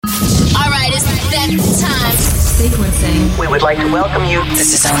that time. Sequencing. We would like to welcome you.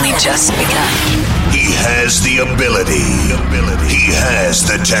 This is only just begun. He has the ability. He has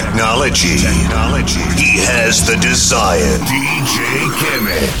the technology. He has the desire. DJ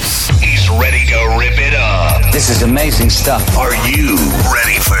Chemix. He's ready to rip it up. This is amazing stuff. Are you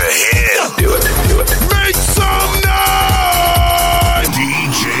ready for him? Do it. Make some noise!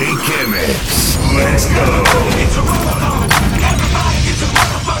 DJ Chemix. Let's go. Get your roll on. Everybody get your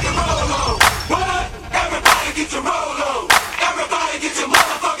motherfucking roll on. What? Everybody get your roll on. Everybody get your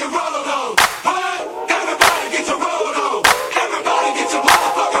motherfucking roll on. What? Everybody get your roll on. Everybody get your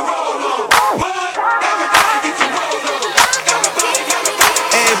motherfucking roll on. What? Everybody get your roll on.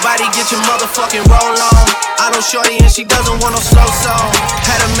 Everybody get your motherfucking roll on. I know shorty and she doesn't want no slow song.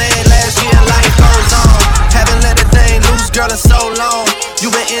 Had a man last year, life goes on. Haven't let the thing loose, girl, in so long.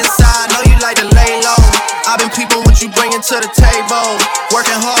 You been inside, know you like to lay low. I've been peeping what you bringing to the table.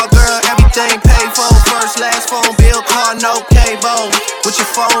 Working hard, girl, everything paid for. First, last phone bill, car, no cable. With your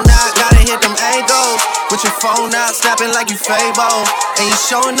phone out, gotta hit them angles. With your phone out, snapping like you Fable. And you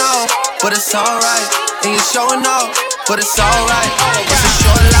showing off, but it's alright. And you showing off, but it's alright. It's a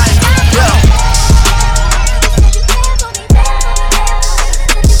short life, yeah.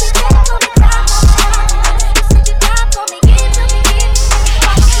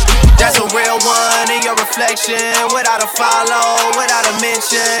 That's a real one in your reflection. Without a follow, without a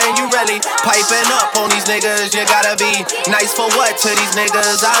mention. You really piping up on these niggas. You gotta be nice for what to these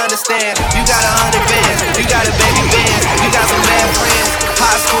niggas? I understand. You got 100 bands, you got a baby band, you got some bad friends.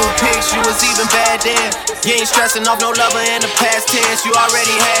 High school pics, you was even bad then. You ain't stressing off no lover in the past tense. You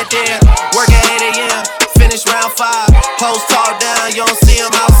already had them. Work at 8 a.m., finish round 5. Hoes talk down, you don't see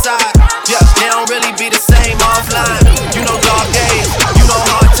them outside. Yeah, they don't really be the same offline. You know dog days, you know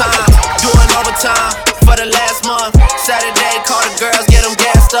hard times. Doing overtime for the last month. Saturday, call the girls, get them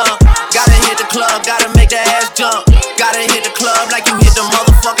gassed up. Gotta hit the club, gotta make that ass jump. Gotta hit the club like you hit the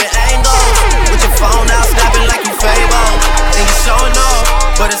motherfucking angles. With your phone out, snapping like you Fable. And you showing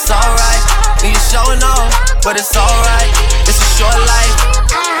off, but it's alright. And you showing off, but it's alright. It's a short life.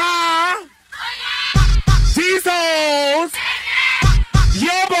 These hoes,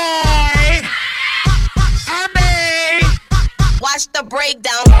 your boy, I made. Watch the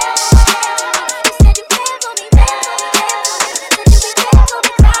breakdown.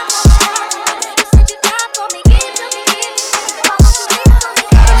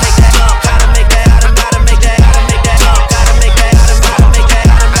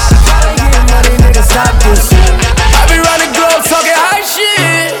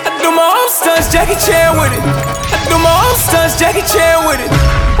 Jackie Chan with it. I do my own stunts, Jackie Chan with it.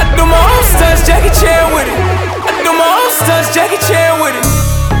 I do my own stunts, Jackie Chan with it. I do my own stunts, Jackie Chan with it.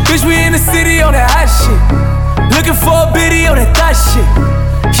 Bitch, we in the city on that hot shit. Looking for a biddy on that thot shit.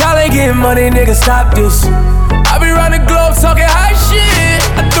 Y'all ain't getting money, nigga, stop this. I be round the globe talking hot shit.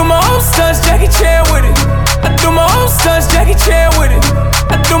 I do my own stunts, Jackie Chan with it. I do my own stunts, Jackie Chan with it.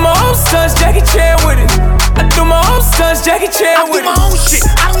 I do my own stunts, Jackie Chan with it. I do my own stunts, Jackie Chan with it. I do my own shit.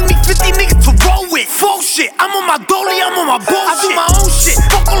 I don't need 50 niggas to roll with. Full shit. I'm on my dolly, I'm on my bullshit. I do my own shit.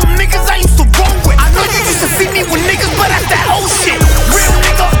 Fuck all them niggas I used to roll with. I know you used to see me with niggas, but that's that old shit. Real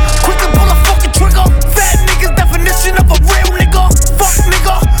nigga, quick to pull a fucking trigger. Fat niggas, definition of a real nigga. Fuck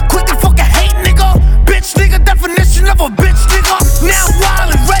nigga, quick to fucking hate nigga. Bitch nigga, definition of a bitch nigga. Now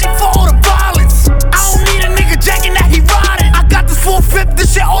wildin', ready for all the violence. I don't need a nigga jacking that he riding. I got this 4-5,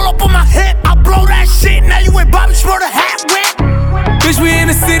 this shit all up on my hip. I blow that shit, now you ain't Bobby Schmurder hat whip. Bitch, we in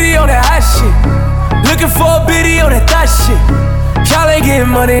the city on that hot shit. Looking for a biddy on that thot shit. Y'all ain't getting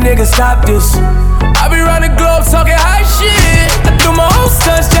money, nigga, stop this. I be round the globe talking hot shit. I do my own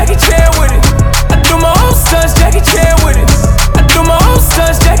stunts, Jackie Chan with it. I do my own stunts, Jackie Chan with it. I do my own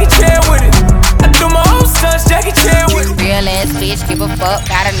stunts, Jackie Chan with it. I do my own stunts, Jackie Chan with it. Real ass bitch, give a fuck,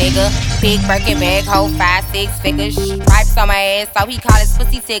 got a nigga. Big Birkin bag, hold 5-6 figures. Stripes on my ass, so he call his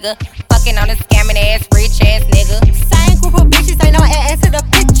pussy tigger. Fucking on a scamming ass, rich ass nigga. Same group of bitches, ain't no ass to the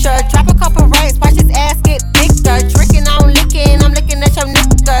picture. Drop a couple racks, watch his ass get bigger. Drinking, I don't licking, I'm looking at your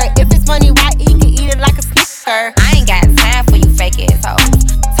nigga. If it's money, why he can eat it like a sticker? I ain't got time for you fake ass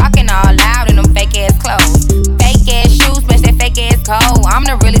hoes. Talking all loud in them fake ass clothes. Fake ass shoes, match that fake ass coat. I'm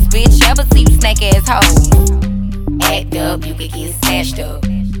the realest bitch ever see you snake ass hoes. Act up, you could get snatched up.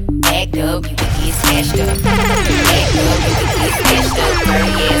 Act up, you could get snatched up. Act up, you could get snatched up.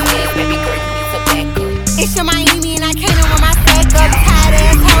 Dirty ass ass, baby girl, you need to back up. It's your Miami and I came in with my stack up. Tired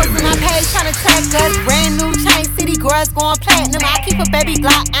ass hoes in my page tryna track us. Brand new chain, city girls going platinum. I keep a baby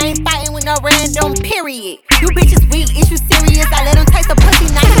Glock, I ain't fighting with no random, period. You bitches weak, is you serious? I let them taste the pussy,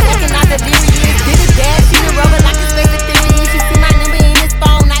 now you acting all delirious. Did it dash, she the rubber like a space ethereal. She see my number in his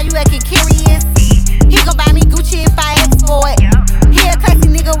phone, now you acting curious.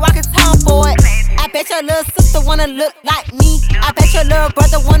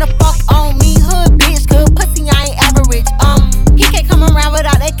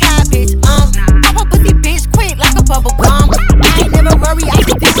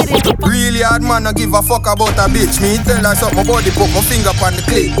 no give a fuck about a bitch. Me tell her something, my body put my finger on the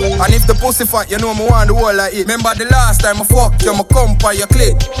clip. And if the pussy fat, you know me want the whole of it. Remember the last time I fuck you, me come for your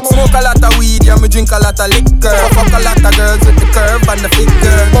clip. Smoke a lot of weed, yeah, me drink a lot of liquor. Fuck a lot of girls with the curve and the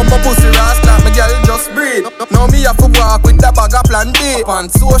figure. Bump my pussy rasta, my girl just breathe. Now me have to walk with the bag of plan B.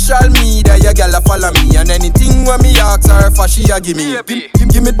 On social media, your girl a follow me. And anything when me ask her for, she a give me.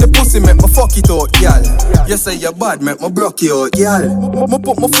 Give me the pussy, make me fuck it out, girl. You say you bad, make me broke you out, girl. Me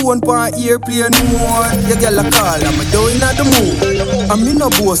put my phone on airplane mode. Your girl a call, and me down at the mood. And me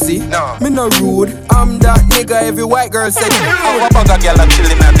no bossy, me no rude. I'm that nigga every white girl say. How a bag of girl a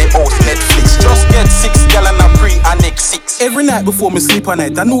chillin' at the house Netflix. Just get 6 girl and a pre-annex 6. Every night before me sleep at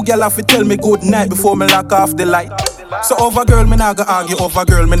night, a new girl have to tell me good night before me lock off the light. So over girl, me nah go argue, over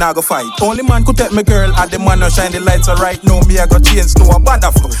girl, me nah go fight. Only man could take me girl, and the man no shine the lights. So right now, me I go change to a bad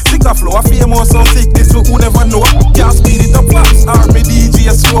flow. Sick a flow, a famous so sick, this who never know. Can't speed it up fast, or me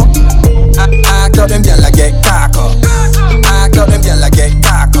DJ slow. I tell them girl I get cocker. I tell them girl I get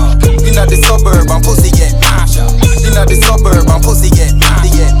cocker. Inna the suburb and pussy get masha. Inna the suburb and pussy get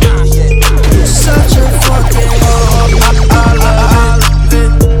masha. You're such a fucking hoe. I love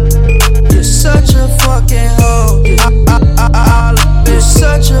it. You're such a fucking hoe. You're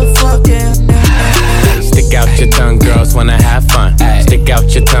such a fucking hoe. Stick out your tongue, girls wanna have fun. Stick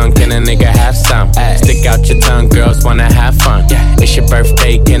out your tongue, can a nigga have some? Stick out your tongue, girls wanna have fun. It's your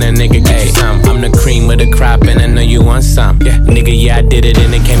birthday, can a nigga get you some? I'm the cream with the crop and I know you want some. Nigga, yeah, I did it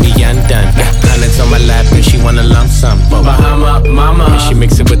and it can't be undone. Hundreds on my lap and she wanna lump sum. Bahama, mama, and she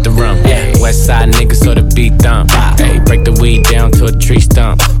mix it with the rum. West side niggas so the beat dump. Hey, break the weed down to a tree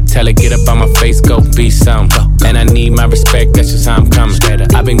stump. Tell her get up on my face, go be some. And I need my respect, that's just how I'm coming.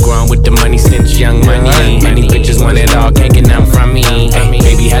 I've been growing with the money since young money. Many bitches want it all, can't get none from me. Hey,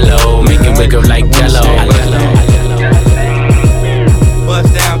 baby, hello, make it wiggle like jello.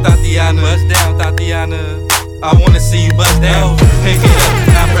 Bust down, Tatiana. Bust down, Tatiana. I wanna see you bust down. Pick it up,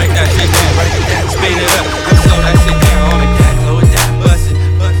 now break that shit down. Break it down, speed it up, now slow that shit down on the gang. Slow it down, bust it,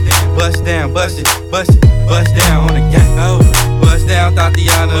 bust down, bust it, bust it, bust down on the gang. Bust down,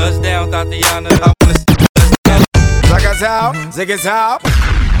 Tatiana. Bust down, Tatiana. I wanna see you bust down. Check us out, check us out.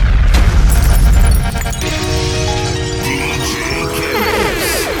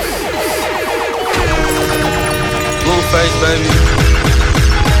 Blueface, baby.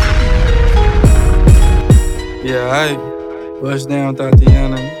 Yeah, I bust down,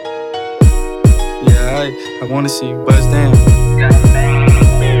 Tatiana. Yeah, I wanna see you bust down.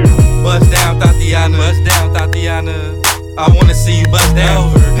 Bust down, Tatiana. Bust down, Tatiana. I wanna see you bust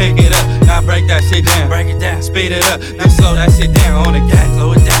down. Pick it up, now break that shit down. Break it down, speed it up, now slow that shit down on the gang.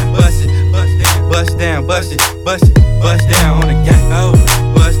 Slow it down, bust it, bust down, bust it, bust it, bust down on the gang.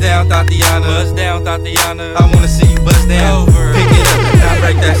 Bust down, Tatiana. Bust down, Tatiana. I wanna see you bust down. Pick it up, now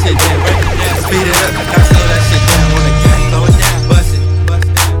break that shit down. Break it down, speed it up, now slow that shit down on the gang. Slow it down, bust it,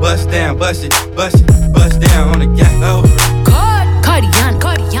 bust down, bust it, bust it, bust down on the gang.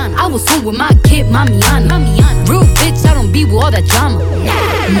 Cardiana. I was home with my kid, Mamiana. Real bitch, I don't be with all that drama.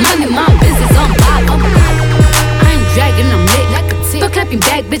 Money, my business, I'm bottom. I ain't dragging, I'm lit like a tick. But clapping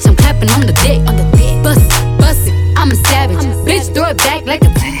back, bitch, I'm clapping on the dick. Bust it, I'm a savage. Bitch, throw it back like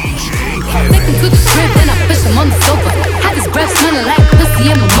a tick. Take him to the crib, then I push him on the sofa. Had this breath smelling like pussy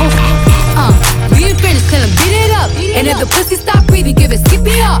in my mouth. We ain't finished, tell him beat it up. And if the pussy stop breathing, give it skip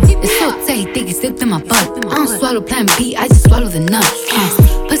it up. It's so tight, he think he slipped in my butt. I don't swallow plan B, I just swallow the nut.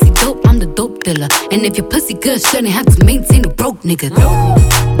 Pussy dope, I'm the dope dealer. And if your pussy good, shouldn't have to maintain a broke nigga.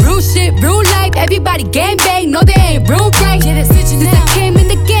 Real shit, real life, everybody gang bang. No, they ain't real right. Since I came in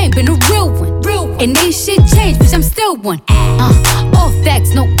the game, been a real one. And ain't shit changed, bitch, I'm still one. All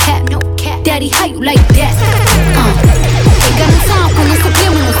facts, no cap. Daddy, how you like that? Ain't got no time for no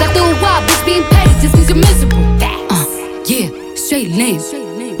subliminals. After a while, bitch, being petty just means you're miserable. Yeah, straight lame.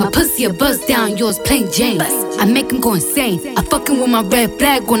 My pussy a buzz down, yours plain Jane. I make him go insane. I fucking with my red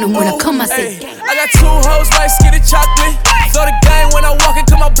flag on him when I come, I say. I got 2 hoes like skinny chocolate. Saw the game when I walk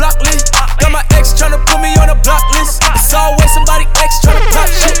into my block list. Got my ex tryna put me on a block list. It's always somebody ex tryna pop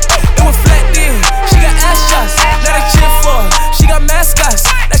shit. It was flat then, she got ass shots. Now they cheer for her, she got mascots.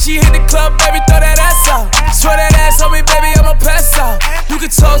 Now she hit the club, baby, throw that ass out. Swear that ass on me, baby, I'ma pass out. You can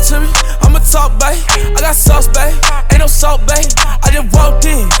talk to me, I'ma talk, babe. I got sauce, babe, ain't no salt, babe. I just walked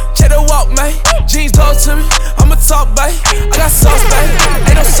in, check the walk, man. Jeans close to me, I'ma talk, babe. I got sauce, babe,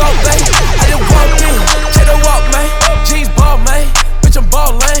 ain't no salt, babe. I just walked in, check the walk, man. Jeans ball, man, bitch, I'm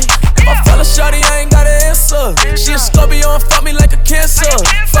ball lane. If I fell a shorty, I ain't got an answer. She a Scorpio and fuck me like a cancer.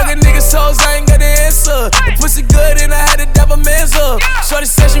 Fucking niggas hoes, I ain't got the answer. The pussy good and I had to dab a man's up. Shorty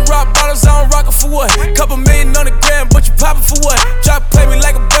said she rock bottles, I don't rock it for what? Couple million on the gram, but you poppin' for what? Try to play me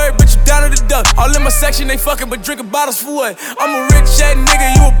like a bird, but you down to the duck. All in my section, they fucking, but drinking bottles for what? I'm a rich ass nigga,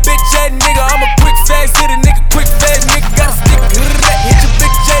 you a bitch ass nigga. I'm a quick fast hitter nigga, quick fast nigga. Gotta stick to that, hit your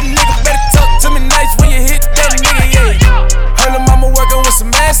bitch ass nigga. Better talk to me nice when you hit that nigga, yeah. Her lil' mama working with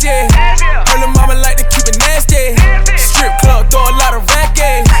some ass, yeah. Her lil' mama like to keep it nasty. Strip club, throw a lot of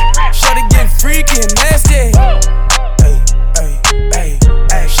racket. Shorty getting freaky and nasty.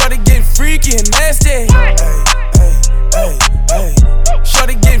 Shorty getting freaky and nasty.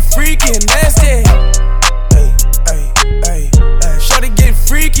 Shorty getting freaky and nasty. Shorty getting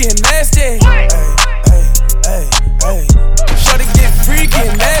freaky and nasty. Shorty getting freaky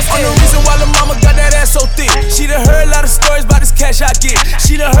and nasty. On the reason why the mama got that ass so thick. She done heard a lot of stories about this cash I get.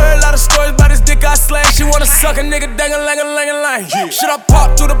 She done heard a lot of stories about this dick I slang. She wanna suck a nigga dang-a-lang-a-lang-a-lang. Should I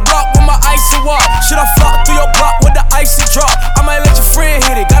pop through the block with my icy walk? Should I flop through your block with the icy drop? I might let your friend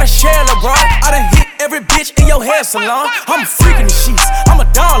hit it, gotta share it, bro. I done hit every bitch in your hair salon. I'm a freak in the sheets, I'm a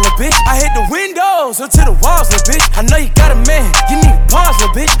doll, little bitch. I hit the windows until the walls, little bitch. I know you got a man, you need bars,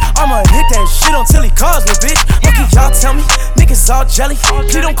 little bitch. I'ma hit that shit until he calls, little bitch. What can y'all tell me? Niggas all jelly.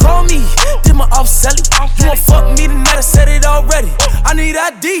 Please don't call me, did my off selling. You won't fuck me tonight, I said it already. I need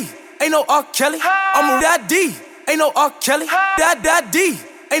ID, ain't no R. Kelly. I'm a ID, ain't no R. Kelly. D,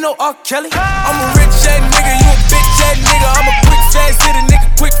 ain't no R. Kelly. I'm a rich ass nigga, you a bitch ass nigga. I'm a quick fast hitter nigga,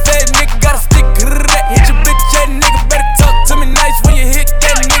 quick fast nigga. Gotta stick to that, hit your bitch ass nigga. Better talk to me nice when you hit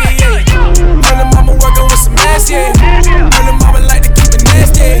that nigga, yeah. Her lil' mama working with some ass, yeah. Her lil' mama like to keep it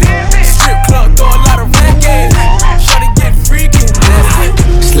nasty. Strip club, throw a lot of racket. Shorty get freaky and nasty.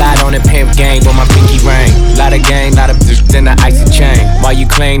 Slide on the pimp gang with my pinky ring. Lot of gang, lot of bitch, then the icy chain. While you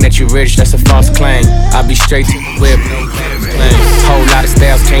claim that you rich, that's a false claim. I'll be straight to the whip, no claim. Whole lot of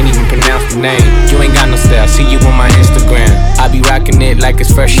styles, can't even pronounce the name. You ain't got no style, see you on my Instagram. I be rocking it like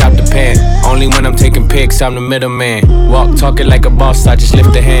it's fresh out the pan. Only when I'm taking pics, I'm the middleman. Walk talking like a boss, I just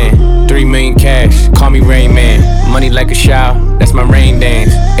lift a hand. 3 million cash, call me Rain Man. Money like a shower, that's my rain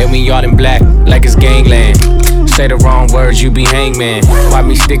dance. And we all in black, like it's gangland. Say the wrong words, you be hangman. Why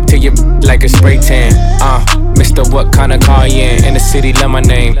me stick to your like a spray tan? Mister, what kind of car you in the city, love my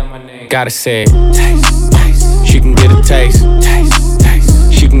name. Gotta say it. Taste, taste. She can get a taste. Taste,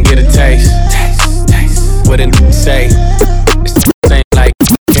 taste. She can get a taste. Taste, taste. What it say? It's the same like.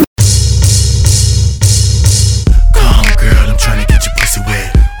 Come girl, I'm tryna get your pussy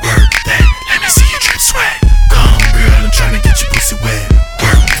wet. Work that, let me see you drip sweat. Come girl, I'm tryna get your pussy wet.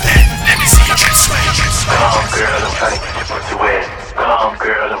 Work that, let me see you drip sweat. Come girl, I'm tryna get your pussy wet. Come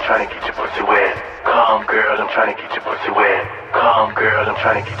girl, I'm tryna get your pussy wet. Come girl, I'm tryna get your pussy wet. Come girl, I'm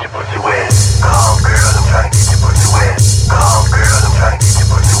tryna get your pussy wet. Come girl, I'm tryna get your pussy wet. Come girl, I'm tryna get your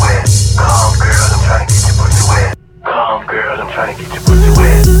pussy wet. Come girl, I'm tryna get your pussy wet. Come girl, I'm tryna get your pussy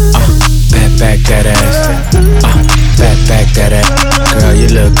wet. Back that ass. Back that ass. Girl, you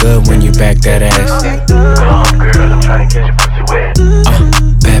look good when you back that ass. Come girl, I'm tryna get your pussy wet.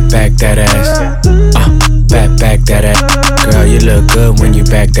 Back that ass. Back that ass. Girl, you look good when you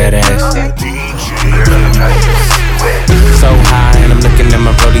back that ass. Girl, I'm tryna get your pussy wet. So high and I'm looking at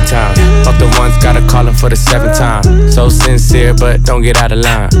my brody time. Fuck the ones, gotta call him for the 7th time. So sincere, but don't get out of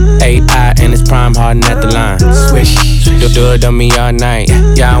line. AI and it's prime hardin' at the line. Swish, do it on me all night.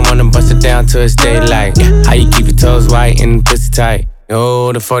 Yeah, I wanna bust it down till it's daylight. How you keep your toes white and the pussy tight?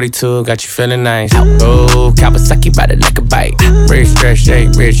 Oh, the 42 got you feeling nice. Oh, Kawasaki bite it like a bite. Rich, stretch,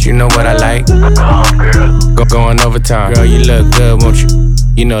 shake, rich, you know what I like. Come girl, Going overtime. Girl, you look good, won't you?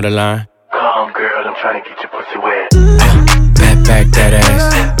 You know the line. come girl, I'm tryna get your pussy wet. Back that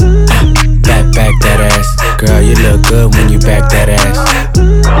ass. Back that ass. Girl, you look good when you back that ass.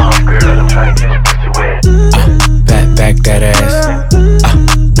 Come girl, I'm tryna get your pussy wet. Back that ass.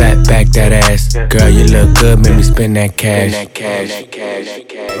 Back that ass. Girl, you look good, make me spend that cash.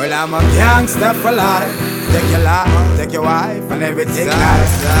 Well, I'm a gangster for life. Take your life, take your wife, and everything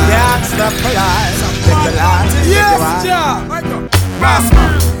nice. Gangster for life. Take your life, take your wife. Bossman,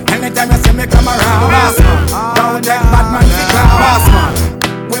 anytime you see me come around, Bossman, don't take bad man to clown, Bossman.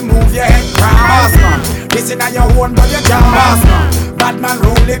 We move your head crown, Bossman. This is not your own, but your job, Bossman. Bad man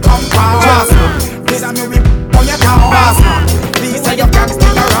rule the compound, Bossman. This is me whip on your town, Bossman. Please say you can't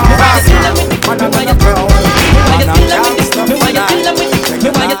stick around, Bossman. Man, I'm on the floor. Man, I'm gangster for life. Me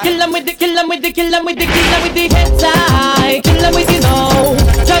why you kill 'em with the heads high. Kill 'em with the no.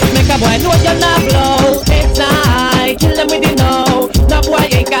 Just make a boy know you're not blow. Heads high. Kill 'em with the no. No boy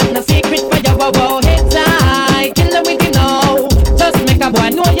ain't got no secret for your wow. Heads high. Kill 'em with the no. Just make a boy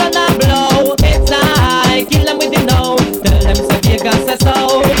know you're not blow. Heads high. Kill 'em with the no. Tell them so Vegas says so.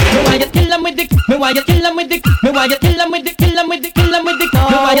 Me why you kill 'em with the. Me why you kill 'em with the. Me why you kill 'em with the.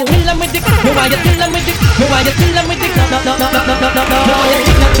 why you kill them with the, me why you kill them with the, me why you kill them with the, no. Me why you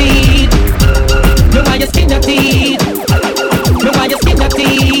skin your teeth, me why you skin your teeth, me why you skin your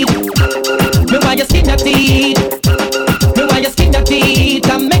teeth, me why you skin your teeth, me why you skin your teeth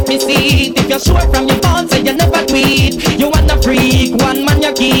and make me see it. If you're sure from your phone, say you never tweet. You want a freak, one man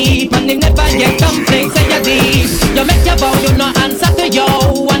you keep, and him never get something, say you deep. You make your bow, you no answer to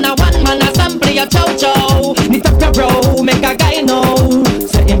yo, and a one man a sample your chow. Knit up your bro, make a guy know.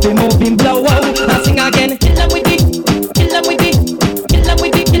 Say if you move him blow out, and sing again. Kill them with it, kill them with it, kill them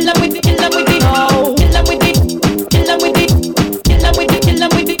with it, kill them with it, kill them with it, oh. Kill them with it, kill them with it, kill them with it, kill them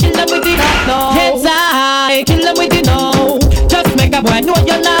with it, kill them with it, no. Heads high, kill them with it, no. Just make a boy know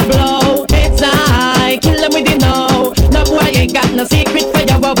you're not blow. Heads high, kill them with it, no. No boy ain't got no secret for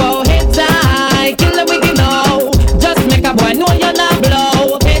your bobo. Heads high, kill them with it, no. Just make a boy know you're not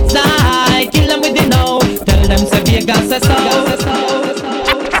blow. Heads high, kill them with it, no. Tell them say Vegas says so.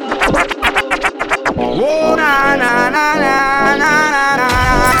 Oh na na na na na na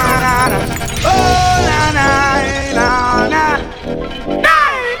na. Oh na na na na.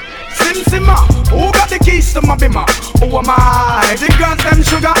 Sim Simma, who got the keys to my bimmer? Who am I? The girls them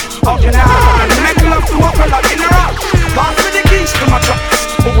sugar. How can I make love to a fella in a rock? Pass me the keys to my trucks.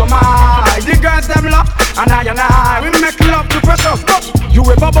 Who am I? The girls them lock. And I, we make love to precious. But you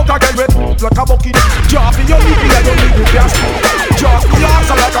ever buck a girl with like a bucket? Drop in your nipple and your nipple pierce. Drop in your ass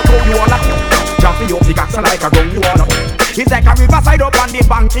like a cow you wanna. Drop in your pickaxe like a gun you wanna. It's like a riverside up on the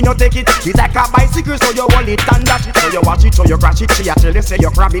bank and you take it. It's like a bicycle so you hold it and dash it. So you watch it, so you crash it. She a tell you say you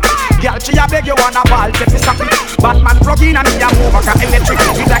grab it. Girl she a beg you wanna ball, take it stop it. Batman plug in and me a move like a electric.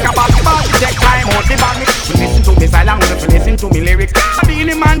 It's like a basketball, she take time out the ball me. You listen to me silent, you listen to me lyrics. I be in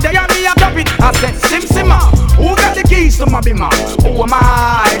the man there and me a drop it. I said Sim Simma, who got the keys to my bimmer? Who am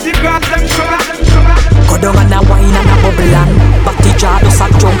I? The girls them sugar. Go down and a wine and a bubble and Batty jar does a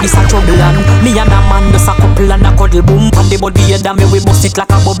jump, is a trouble and me and a man does a couple and a cuddle boom. On the body head and me we bust it like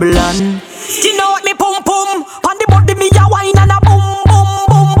a bubble and you know what me pum pum. On the body me a wine and a boom boom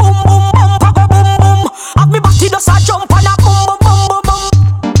boom boom boom boom pago boom boom. Have me batty does a jump and a boom boom boom boom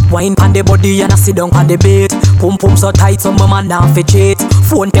boom. Wine on the body and a sit down on the bed. Pum pum so tight so my man now fi cheat.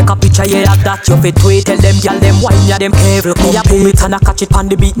 Phone take a picture, yeah, of that you fit tweet. Tell them, girl, them wine, yeah, them careful. Me a pull it and a catch it on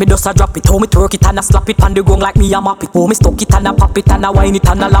the beat, me just a drop it. How me twerk it and a slap it on the ground like me a map it. How me stuck it and a pop it and a wine it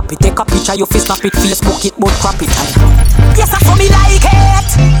and a lap it. Take a picture, you fit snap it, Facebook it, but crap it. Yes, I saw me like it.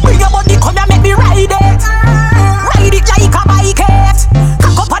 Bring your body, come and make me ride it. Ride it like a bike it.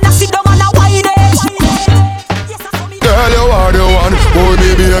 Cock up and a sit down and a wine it. Girl, you are the one, oh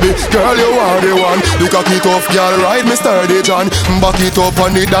baby, girl, you are the one. The cocky tough, girl, ride me sturdy John. Back it up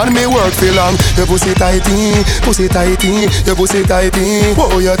on it and me work for long. Your pussy tighty, your pussy tighty.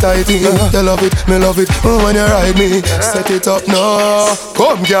 Oh, you're tighty, you love it, me love it. When you ride me, set it up now.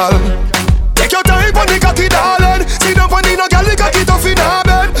 Come, girl. Take your time on the cocky, darling. Sit down on the no girl, the cocky tough in her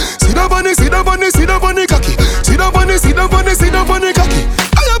bed. Sit down on the, sit down on the, sit down on the cocky. Sit down on the, sit down on the, sit down on the cocky.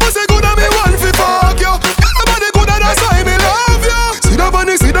 I your pussy good and me want fi fuck you. That's why me love you. Sit up on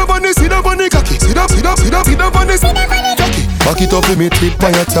the, sit up on the, sit up on the cocky. Sit up, sit up, sit up, sit up on the, sit up on the cocky. Back it up with me tip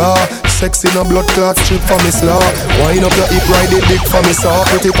on your tar. Sexy no blood clot strip for me slaw. Wind up your hip, ride it dick for me saw.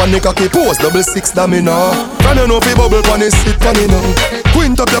 Put it on the cocky, pose double six da me now. Can you know fi bubble pon the sit for me now.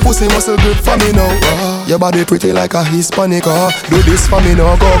 Quint up your pussy muscle grip for me now. Your body pretty like a Hispanic. Do this for me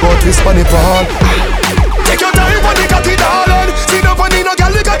now, go twist on the palm. Take your time on the cocky, darling. Sit up on the no girl,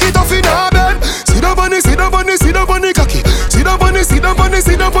 the cocky tough in her bed. Sit up on the, sit up on the, sit up on the cocky. Sit up on the, sit up on the,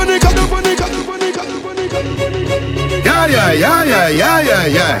 sit up on the cocky. Yeah, yeah, yeah, yeah, yeah, yeah,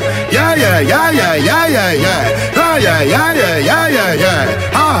 yeah. Yeah, yeah, yeah, yeah, yeah, yeah, yeah. Ah, yeah, yeah, yeah, yeah, yeah,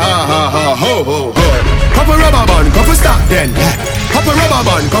 yeah. Ha, ha, ha, ha, ho, ho, ho. Couple rubber band, couple start then, yeah. Couple rubber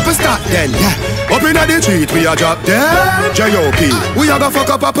band, couple start then, yeah. Up inna the street, we a drop dead. J.O.P. We a go fuck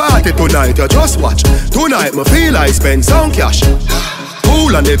up a party tonight, you just watch. Tonight, me feel I spend some cash.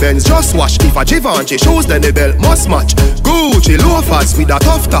 Pool and the Benz just wash. If a Givenchy shoes, then the belt must match. Gucci loafers with a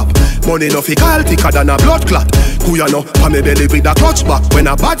tough top. Money no fi call thicker than a blood clot. Who ya know, pa me belly with a clutch back. When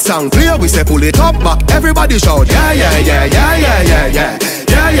a bad sound clear, we say pull it up back. Everybody shout, yeah, yeah, yeah, yeah, yeah, yeah, yeah.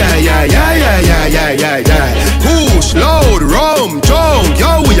 Yeah, yeah, yeah, yeah, yeah, yeah, yeah, yeah, yeah. Push, load, rum, junk.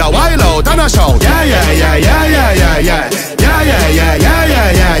 Yo, we a wild out and a shout. Yeah, yeah, yeah, yeah, yeah, yeah, yeah. Yeah, yeah, yeah, yeah,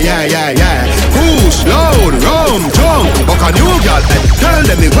 yeah, yeah, yeah, yeah, yeah. Push, load, rum, junk. Buck a new girl, tell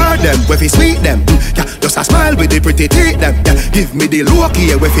them the word them, where fi sweet them. Yeah, just a smile with the pretty teeth them. Yeah, give me the look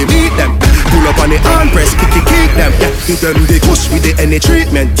here, where fi meet them. Pull up on the arm press, kick them. Yeah, give them the push with the any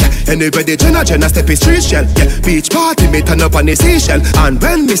treatment. Yeah, anybody Jenna step is street shell. Yeah, beach party me turn up on the seashell. And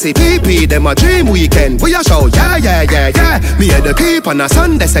when me see PP, them a dream weekend. We a show, yeah. Me and the peep on a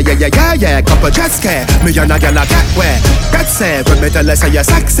Sunday say yeah. Couple jet scare, me and a girl a get where. Get say, when me tell her say you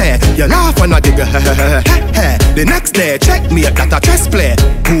sexy, you laugh when I dig The next day, check me at that a chess play.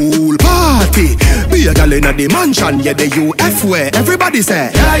 Pool party, me a girl in the mansion, yeah the UF way. Everybody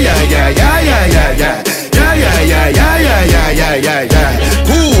say yeah.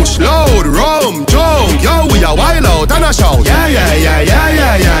 Push, load, rum, drunk, yo we a wild out and a show. Yeah.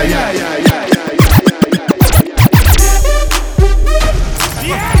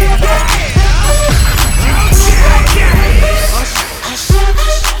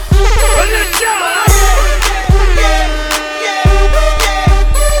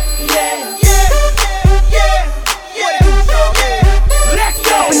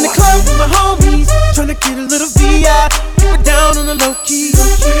 Get a little VI, keep it down on the low key.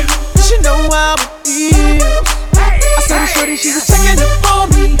 She know how it feels. I saw the shorty, she was checking up on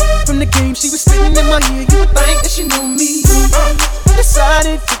me. From the game, she was spitting in my ear. You would think that she knew me.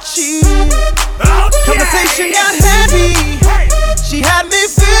 Decided to cheat. Conversation got heavy. She had me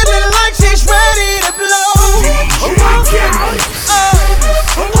feeling like she's ready to blow.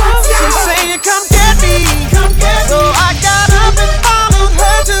 She's saying, come get me. So I got up and followed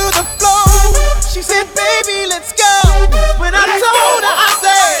her to the floor. She said, baby, let's go. When I told her, I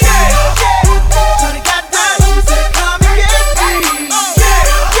said, Shorty got down, she said, come and get me.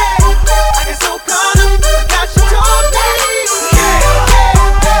 I get so caught up, I got you told me.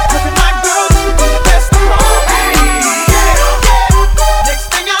 Looking like girl, you be the best of all me. Next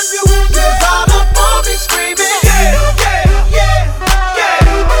thing I knew, she was all up on me screaming.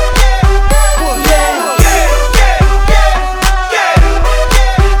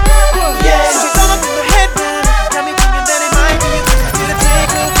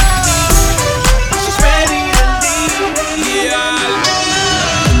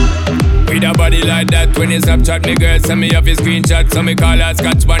 Like that when you Snapchat me girl send me off your screenshot. So me call her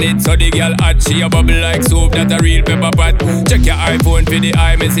scotch bonnet. So the girl hot, she a bubble like soup. That a real pepper pot. Check your iPhone for the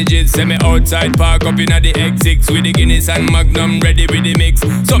iMessages. Send me outside park up inna the X6 with the Guinness and Magnum ready with the mix.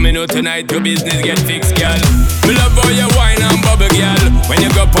 So me know tonight your business get fixed, girl. Me love how you wine and bubble, girl. When you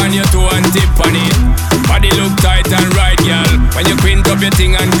go on your toe and tip on it. Body look tight and right, girl. When you print up your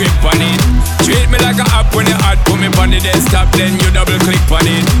thing and grip on it. Treat me like a app when you hot. Put me on the desktop, then you double click on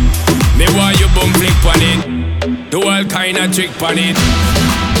it. Me want you boom flick on it. Do all kind of trick on it.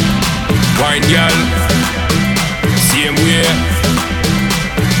 Wine girl, same way.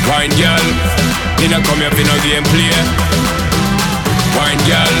 Wine girl, me not come here for no game play. Wine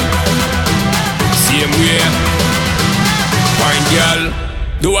girl, same way. Wine girl,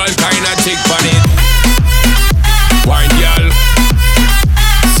 do all kind of trick on it. Wine girl,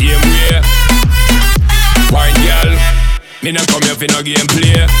 same way. Wine girl, me not come here for no game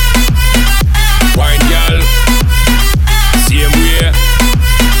play. Wine girl, same way.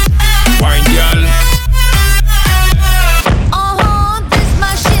 Wine girl. This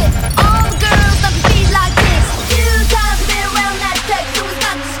my shit. All the girls love to be like this. Few times been around that track, so it's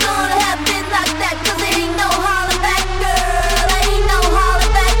not just gonna happen like that. 'Cause ain't no holler back, girl. Ain't no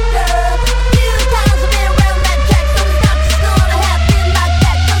holler back, girl. Few times been around that track, so it's not just gonna happen like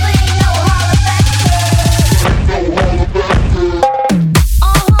that. 'Cause ain't no holler back, girl.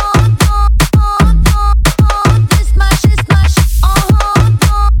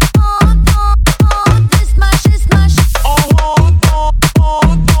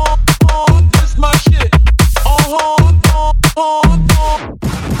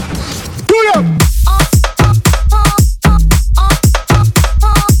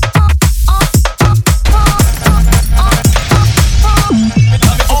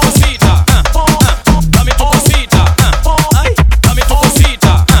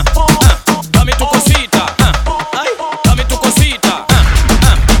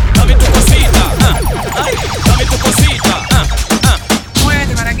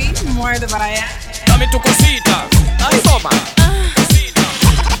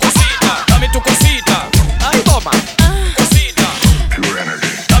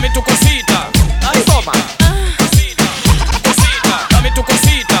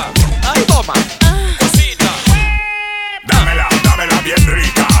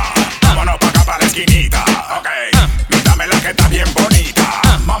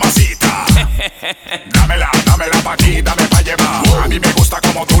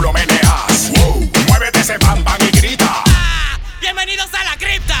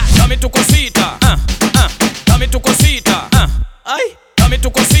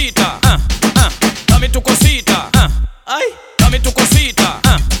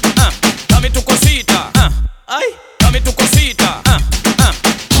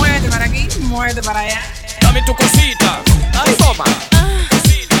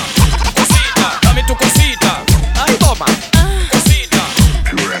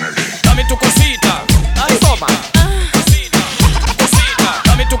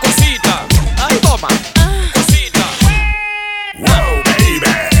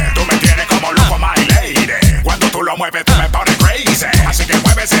 lo mueve, tú me pones crazy. Así que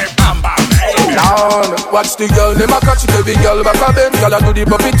muévese, bam bam baby. Down, watch the girl, them a catch it every girl back a bend. Girl a do the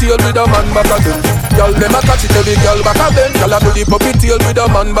puppy tail with a man back a them. Girl them a catch it every girl back a bend. Girl a do the puppy tail with a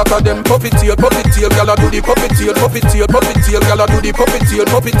man back a them. Puppy tail, girl a do the puppy tail, puppy tail, girl a do the puppy tail,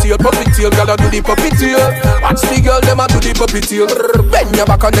 puppy tail, girl a do the puppy tail. Watch the girl, them a do the puppy tail. Bend your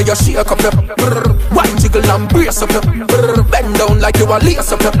back and then you shake up your. Wine jiggle and brace up your. Bend down like you a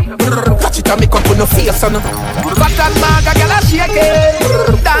lace up your. Catch it and make up on your face and. Fat and maga, girl a shake it.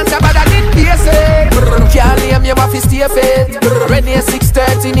 Dance about a did basic. Can't name you off his stay fit. Ready at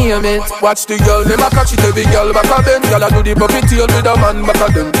 6:30 name it. Watch the girl, them a catch it every girl back a bend. Girl a do the puppy tail with a man back a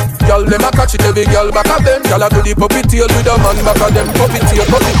them. Girl them a catch it every girl back a bend. Girl a do the puppy tail with a man back a them. Puppy tail,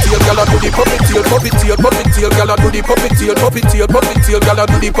 girl a do the puppy tail, puppy tail, girl a do the puppy tail, puppy tail, girl a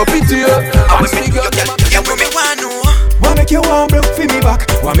do the puppy tail. Watch the girl, them a do the puppy tail. Wanna make you warm broke for me back?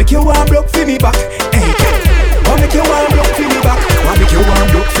 Wanna make you warm broke for me back? Hey, wanna make you warm broke for me back? Wanna make you warm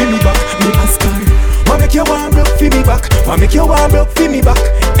broke for me back? Me ask her. Wanna make you warm broke for me back? Wanna make you warm broke for me back?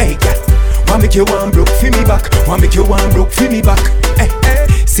 Hey, wanna make you warm broke for me back? Wanna make you warm broke for me back? Hey,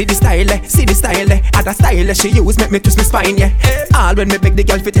 see the style, other style she use make me twist my spine, yeah. All when me beg the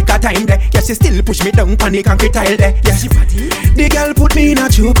girl fi take her time, there. Yeah, she still push me down on the concrete tile, there. Yeah, the girl put me in a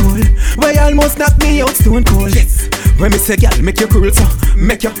chokehold, where almost knock me out stone cold. When me say girl, make you cool, so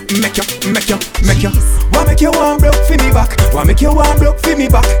make you. Wanna make you warm broke for me back? Wanna make you warm broke for me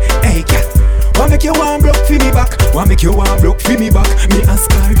back? Hey, girl. Wanna make you warm broke for me back? Wanna make you warm broke for me back? Me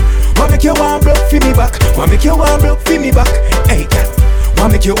ask her. Wanna make you warm broke for me back? Wanna make you warm broke for me back? Hey, girl.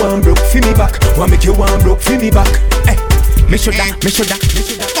 Wanna make you warm broke for me back? Wanna make you warm broke for me back? Hey, me shoulda.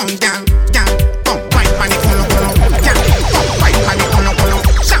 Come down, come right on the color, come right on the color.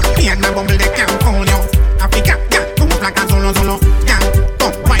 Champagne and bubble they can't hold you. Africa, move like a solo,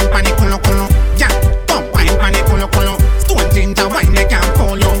 come right on the color, come right on the color. Stone ginger wine they can't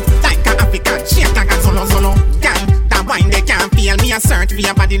hold you. Like a African, shake like a solo. That wine they can't feel. Me a search for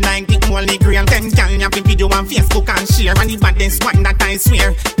your body like the Holy Grail. Them girl you have a video on Facebook and share. And the baddest one that I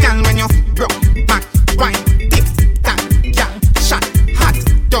swear. Girl when you broke back, wine, tick tock, girl, shot, hot,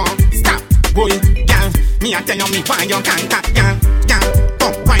 don't stop, boy, girl. Me a tell you me why you can't tap, girl.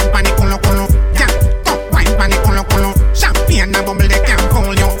 Come wine pon the color, girl. Come wine pon the color. Champagne and bubble they can't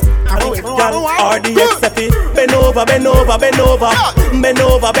hold you. RDX Seppi, bend over, turn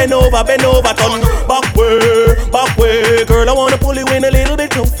back way, girl. I wanna pull you in a little bit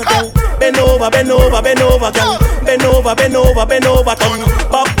closer, girl. Bend over, girl. Bend over, turn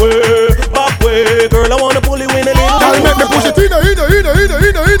back way, girl. I wanna pull you in a little. Girl, make me push it in.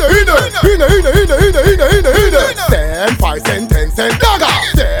 10, 5 cent, 10 cent, dagger.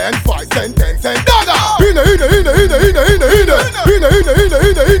 10, 5 cent, 10 cent, dagger.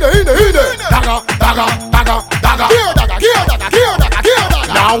 Dagger.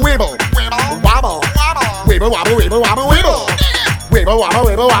 Now wibble, wobble. Wibble,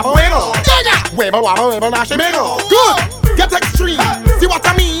 now she wiggle. Good, get extreme. See what I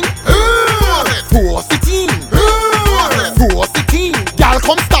mean? Force the team. Girl,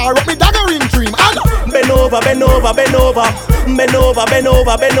 come star up me daggering dream. Bend over, turn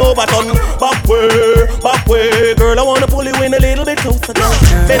back way, girl. I wanna pull you in a little bit closer, girl.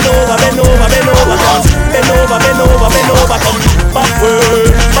 Bend over, turn back way, girl. I wanna pull you in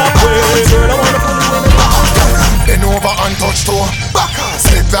a little bit. Bend over and touch toe.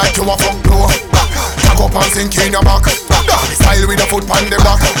 Slip like you a fuck blow. Tag up and sink in your back. Style with a foot on the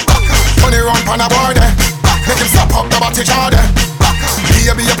block. Funny run pan a board. Make him stop up the body jar.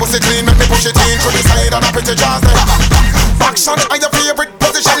 Baby, your pussy clean, make me push it in through the side and up into jazz. Action are your favorite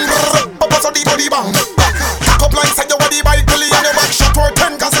position. Papa so the body bang. Cock up like side your body bike billy and your back shot for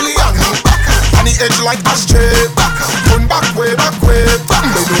 10 gazillion. On the edge like ashtray. Turn back way. Bend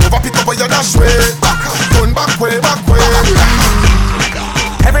over, pick up where you dash way. Turn back way.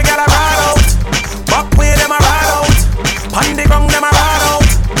 Every girl I ride out, back way them I ride out, on the ground them I ride out.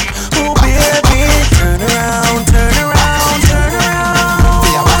 Oh baby, turn around.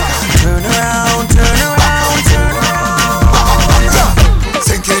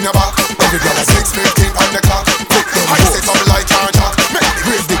 Sink in your back, every girl a 6:15 on the clock. I sit up like your jack, make the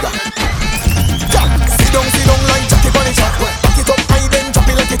grave digger. Sit down like Jackie Bunny Jack. Back it up high then drop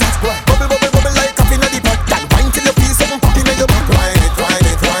it like it hot. Bubble like coffee in the pot. Girl, wine till your piece something popping in your back. Ride it.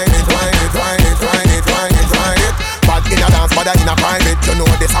 Bad in a dance, bad in a private. You know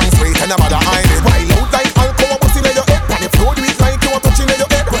the song sweet and a bad hide it. Wild out like alcohol busting in your head. Pan it flow do it like you are touching in your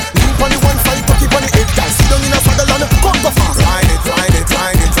head. Lean on the one side, tuck it on the edge. Girl, sit down in a saddle and come go fast. Ride it.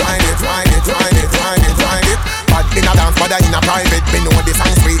 Bad in a dance, bad in a private. Me know the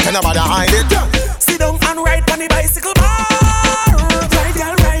song sweet and a bad hide it. Sit down and ride on the bicycle.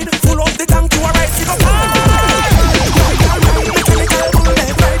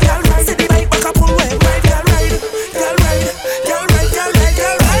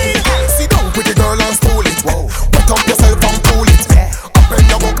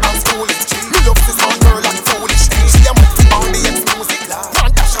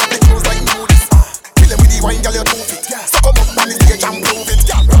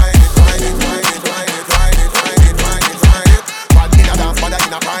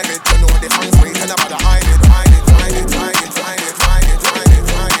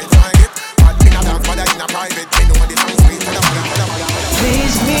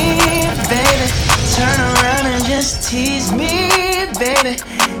 Please me, baby. Turn around and just tease me, baby.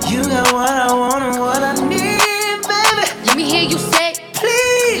 You got what I want and what I need, baby. Let me hear you say,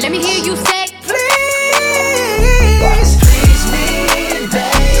 please. Let me hear you say, please. Please me,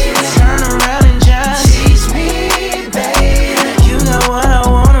 baby. Turn around and just tease me, baby. You got what I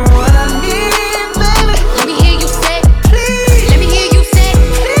want and what I need, baby. Let me hear you say, please. Let me hear you say,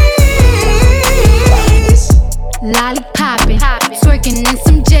 please. Lollipoppin', twerking in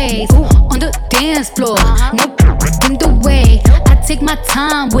some J's on the dance floor. No in the way. I take my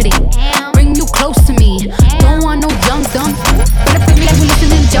time with it. Bring you close to me. Don't want no young dumb. Better pick me like we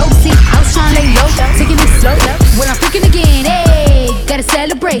listening to Josie. I was trying to lay low, taking it slow. When I'm freaking again, hey, gotta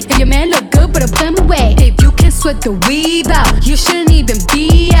celebrate. If your man look good, but I'm put him away. If you can sweat the weave out, you shouldn't even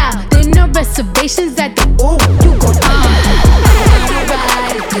be out. There no reservations at the ooh. You go ride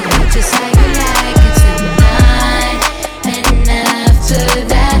it through just how you like it tonight. And after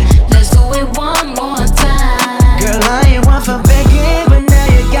that, let's do it one more time. Girl, I ain't one for begging, but now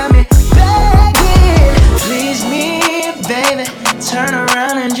you got me begging. Please me, baby. Turn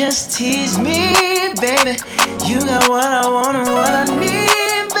around and just tease me, baby. You got what I want and what I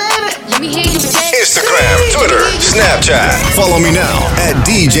need, baby. Let me hear you say Instagram, Twitter, Snapchat. Follow me now at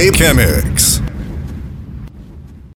DJ Chemix.